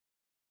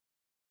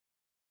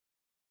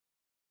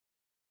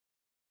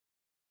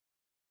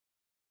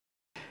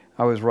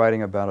I was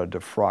writing about a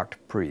defrocked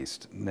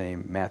priest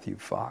named Matthew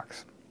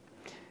Fox.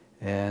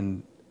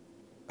 And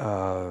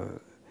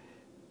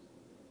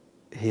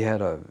he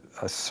had a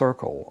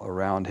circle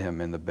around him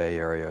in the Bay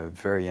Area,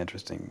 very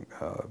interesting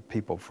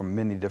people from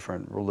many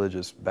different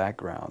religious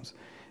backgrounds.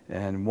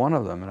 And one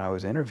of them, and I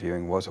was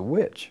interviewing, was a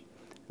witch.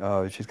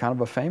 She's kind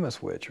of a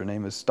famous witch. Her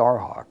name is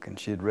Starhawk, and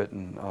she had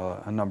written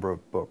a number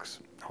of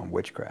books on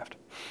witchcraft.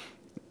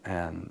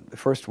 And the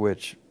first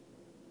witch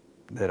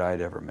that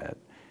I'd ever met.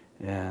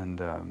 And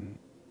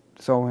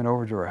so I went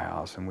over to her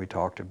house, and we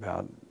talked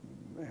about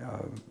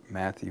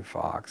Matthew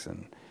Fox.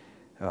 And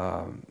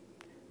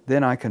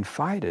then I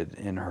confided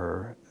in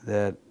her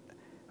that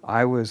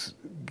I was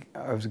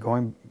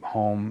going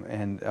home,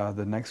 and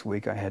the next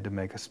week I had to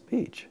make a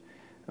speech,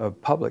 a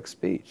public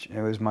speech.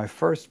 It was my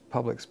first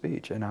public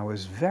speech, and I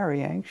was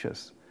very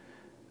anxious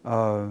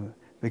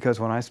because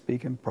when I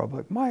speak in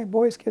public, my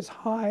voice gets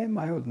high and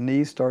my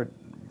knees start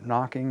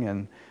knocking,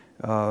 and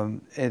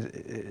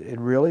it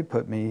really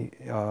put me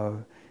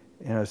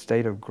in a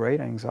state of great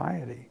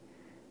anxiety.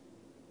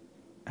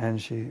 And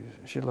she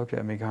looked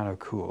at me kind of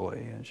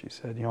coolly, and she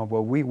said, you know,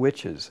 well, we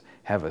witches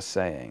have a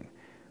saying,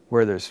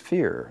 where there's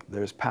fear,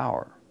 there's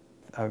power.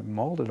 I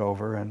mulled it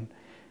over, and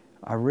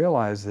I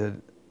realized that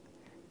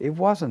it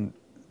wasn't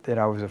that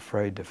I was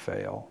afraid to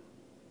fail.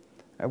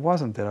 It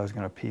wasn't that I was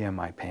going to pee in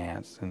my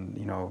pants and,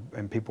 you know,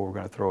 and people were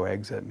going to throw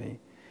eggs at me.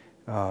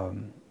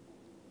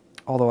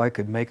 Although I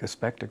could make a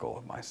spectacle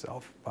of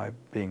myself by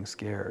being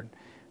scared.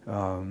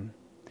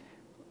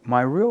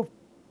 My real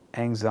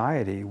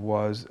anxiety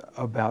was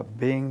about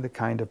being the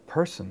kind of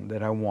person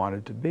that I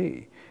wanted to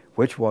be,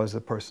 which was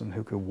the person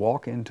who could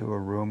walk into a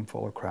room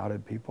full of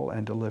crowded people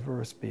and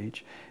deliver a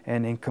speech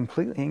and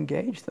completely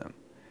engage them.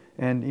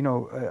 And, you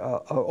know,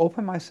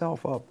 open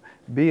myself up,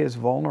 be as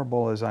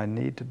vulnerable as I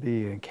need to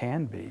be and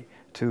can be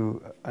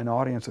to an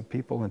audience of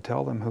people and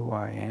tell them who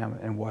I am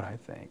and what I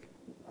think.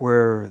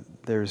 Where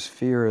there's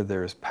fear,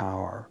 there's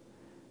power,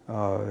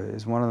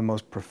 is one of the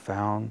most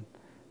profound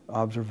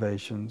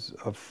observations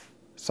of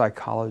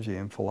psychology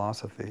and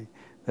philosophy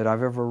that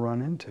I've ever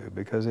run into,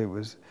 because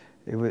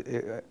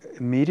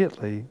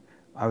immediately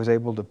I was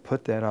able to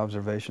put that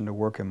observation to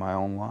work in my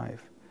own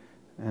life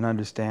and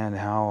understand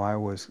how I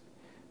was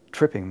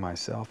tripping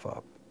myself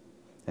up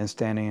and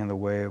standing in the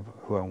way of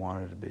who I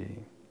wanted to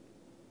be.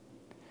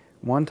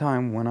 One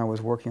time when I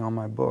was working on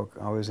my book,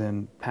 I was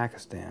in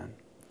Pakistan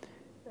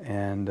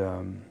and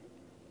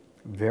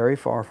very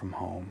far from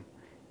home,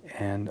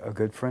 and a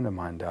good friend of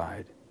mine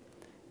died.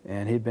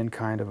 And he'd been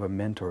kind of a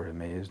mentor to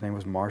me. His name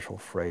was Marshall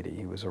Frady.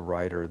 He was a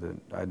writer that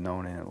I'd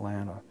known in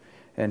Atlanta.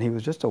 And he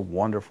was just a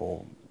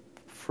wonderful,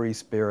 free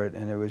spirit,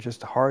 and it was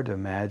just hard to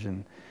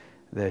imagine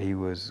that he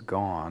was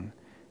gone.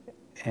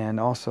 And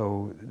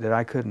also that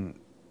I couldn't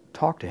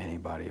talk to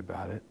anybody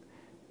about it,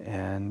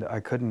 and I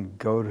couldn't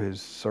go to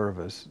his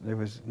service. There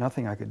was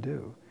nothing I could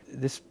do.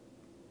 This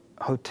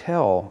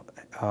hotel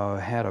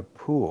had a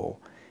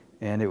pool,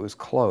 and it was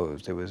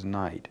closed. It was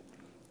night.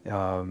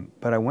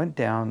 But I went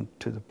down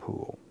to the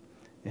pool,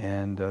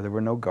 and there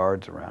were no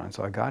guards around,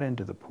 so I got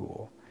into the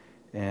pool,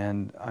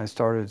 and I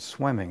started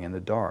swimming in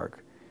the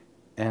dark,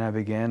 and I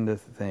began to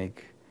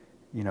think,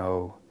 you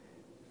know,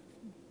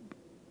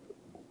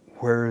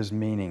 where is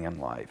meaning in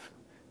life?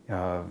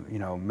 You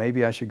know,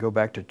 maybe I should go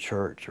back to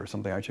church or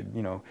something. I should,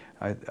 you know,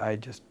 I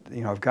just,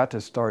 you know, I've got to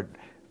start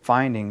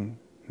finding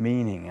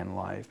meaning in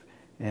life,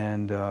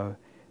 and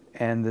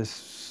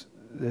this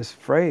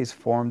phrase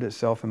formed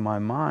itself in my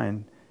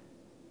mind.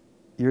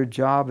 Your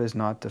job is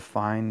not to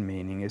find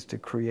meaning, it's to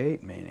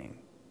create meaning.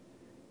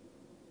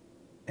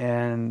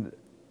 And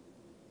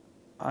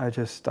I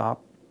just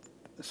stopped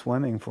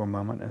swimming for a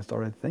moment and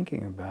started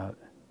thinking about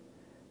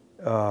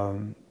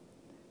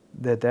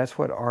that's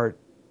what art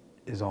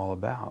is all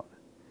about,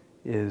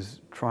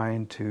 is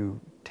trying to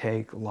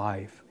take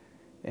life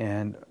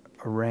and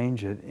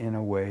arrange it in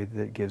a way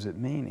that gives it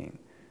meaning.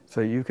 So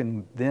you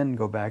can then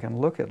go back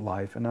and look at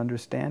life and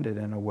understand it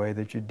in a way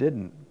that you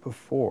didn't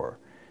before.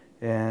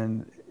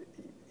 And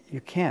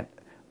you can't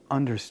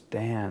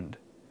understand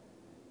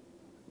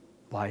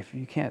life.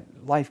 You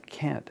can't. Life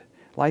can't.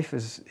 Life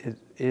is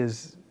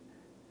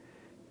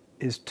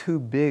too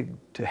big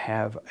to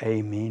have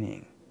a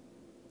meaning.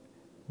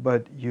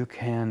 But you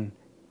can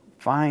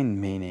find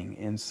meaning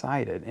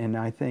inside it, and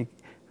I think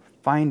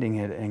finding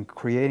it and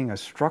creating a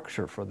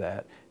structure for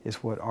that is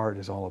what art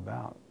is all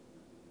about.